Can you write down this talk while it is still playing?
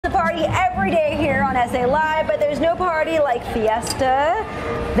The party every day here on SA Live, but there's no party like Fiesta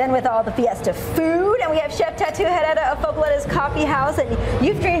than with all the Fiesta food. And we have Chef Tatu Herrera of Folklores Coffee House, and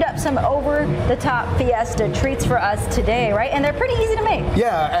you've dreamed up some over-the-top Fiesta treats for us today, right? And they're pretty easy to make.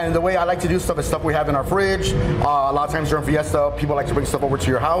 Yeah, and the way I like to do stuff is stuff we have in our fridge. A lot of times during Fiesta, people like to bring stuff over to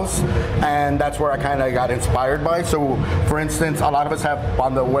your house, and that's where I kind of got inspired by. So, for instance, a lot of us have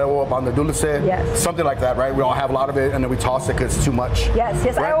pan de huevo, pan de dulce, something like that, right? We all have a lot of it, and then we toss it because it's too much. Yes,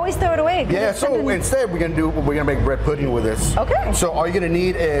 yes. Right? I always throw it away. Yeah, so instead we're gonna make bread pudding with this. Okay. So all you're gonna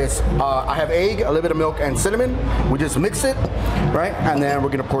need is I have egg, a little bit of milk, and cinnamon. We just mix it, right? And then we're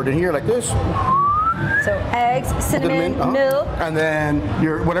gonna pour it in here like this. So eggs, cinnamon, milk. And then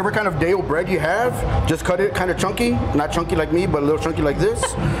your whatever kind of day-old bread you have, just cut it kind of chunky, not chunky like me, but a little chunky like this.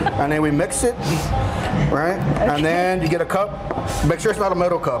 And then we mix it, right? Okay. And then you get a cup. Make sure it's not a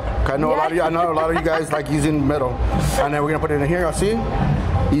metal cup. I know a lot of you guys like using metal. And then we're gonna put it in here. I'll see.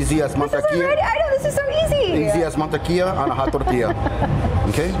 Easy as mantequilla. I know, this is so easy. Easy as mantequilla on a hot tortilla.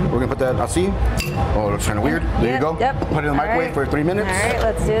 Okay, we're gonna put that, I'll see. Oh, it looks kind of weird. There you go. Yep. Put it in the microwave for 3 minutes. All right,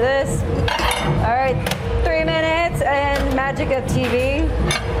 let's do this. All right, 3 minutes and magic of TV.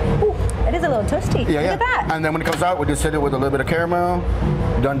 Ooh, it is a little toasty. Yeah, Look at that. And then when it comes out, we just hit it with a little bit of caramel.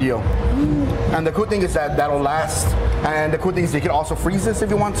 Done deal. And the cool thing is that that'll last. And the cool thing is you can also freeze this if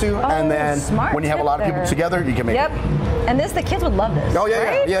you want to. And then when you have a lot of people together, you can make it. And the kids would love this. Oh yeah,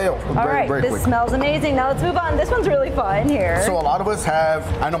 right? yeah. All right, very this quick. Smells amazing. Now let's move on. This one's really fun here. So a lot of us have,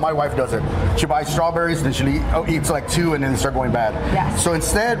 I know my wife does it. She buys strawberries, then she eats like 2 and then they start going bad. Yes. So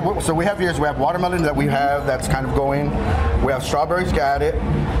instead, so we have here is we have watermelon that we have that's kind of going. We have strawberries, got it.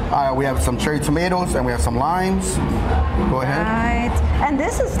 We have some cherry tomatoes and we have some limes. Go ahead. Right. And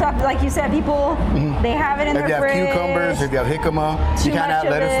this is stuff, like you said, people, they have it in their fridge. If you have cucumbers, if you have jicama, you can't add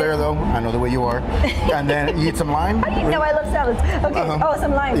lettuce there though. I know the way you are. And then you eat some lime. How do you know I love salads? Okay. Oh,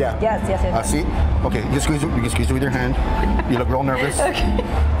 some lime. Yeah. Yes. See? Okay, you can squeeze it with your hand. You look real nervous. Okay.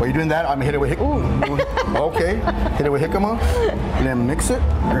 While you're doing that, I'm gonna hit it with jicama. Okay. Hit it with jicama. And then mix it.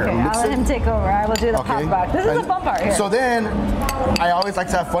 Okay, I'll let him take over. I will do the pop box. This is the fun part here. So then, I always like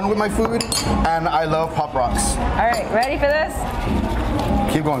to have fun with my food, and I love Pop Rocks. All right, ready for this?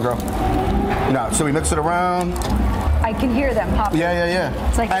 Keep going, girl. So we mix it around. I can hear them popping. Yeah.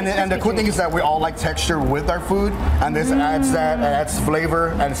 It's like and the cool thing is that we all like texture with our food, and this adds flavor,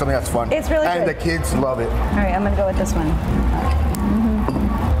 and it's something that's fun. It's really good. And the kids love it. All right, I'm gonna go with this one.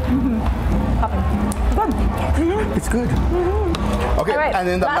 Popping. It's good. Okay, right. And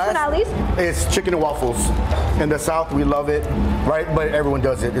then the last but not least is chicken and waffles. In the South, we love it, right? But everyone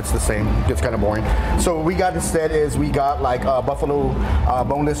does it. It's the same. It's kind of boring. So what we got instead is we got like buffalo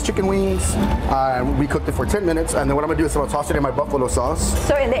boneless chicken wings. We cooked it for 10 minutes, and then what I'm gonna do is I'm gonna toss it in my buffalo sauce.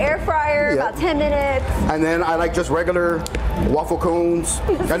 So in the air fryer, about 10 minutes. And then I like just regular waffle cones.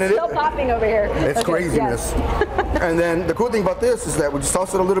 And it's still popping over here. It's craziness. Yes. And then the cool thing about this is that we just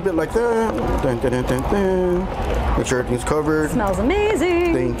toss it a little bit like that. Dun, dun, dun, dun, dun. Make sure everything's covered. It smells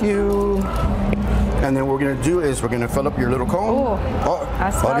amazing. Thank you. And then what we're gonna do is we're gonna fill up your little cone.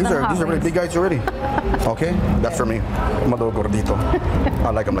 These are really big guys already. Okay, that's for me. I'm a little gordito. I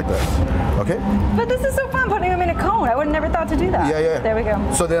like them like that. Okay. But this is so fun putting them in a cone. I would have never thought to do that. Yeah. There we go.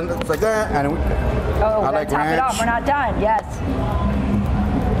 So then it's like that, and I like top ranch. It off. We're not done. Yes.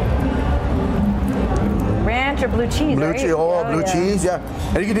 Ranch or blue cheese, blue cheese, yeah.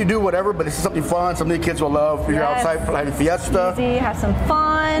 And you can do whatever, but this is something fun, something the kids will love. If you're outside having Fiesta. Easy, have some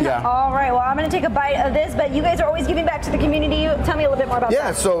fun. Yeah. All right, well, I'm going to take a bite of this, but you guys are always giving back to the community. Tell me a little bit more about that.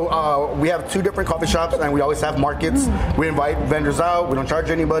 Yeah, so we have 2 different coffee shops, and we always have markets. We invite vendors out. We don't charge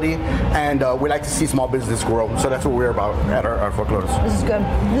anybody, and we like to see small business grow. So that's what we're about at our Folklores. This is good.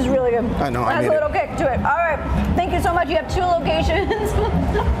 This is really good. I know. It has a little kick to it. All right. Thank you so much. You have 2 locations.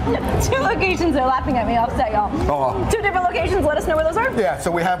 2 locations. They're laughing at me. I'll say, y'all. 2 different locations. Let us know where those are. Yeah,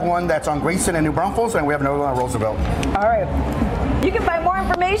 so we have one that's on Grayson and New Braunfels, and we have another one on Roosevelt. All right. You can find more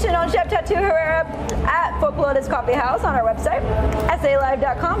information on Chef Tatu Herrera at Folklores Coffee House on our website,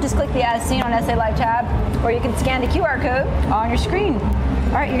 SALive.com. Just click the As Seen on SA Live tab, or you can scan the QR code on your screen.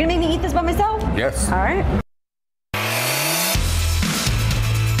 All right, you're going to make me eat this by myself? Yes. All right.